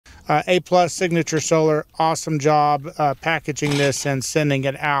A+ Signature Solar, awesome job packaging this and sending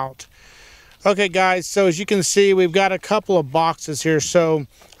it out. Okay guys, so as you can see, we've got a couple of boxes here. So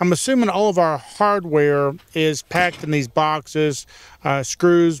I'm assuming all of our hardware is packed in these boxes,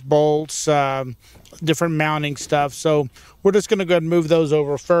 screws, bolts, different mounting stuff. So we're just going to go ahead and move those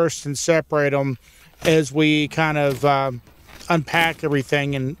over first and separate them as we kind of unpack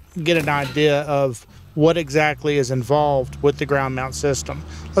everything and get an idea of what exactly is involved with the ground mount system.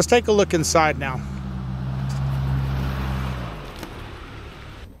 Let's take a look inside now.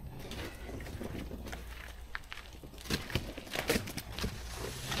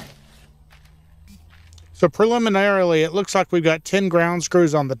 So preliminarily, it looks like we've got 10 ground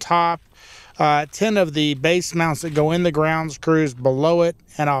screws on the top, 10 of the base mounts that go in the ground screws below it,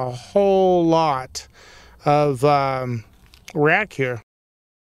 and a whole lot of rack here.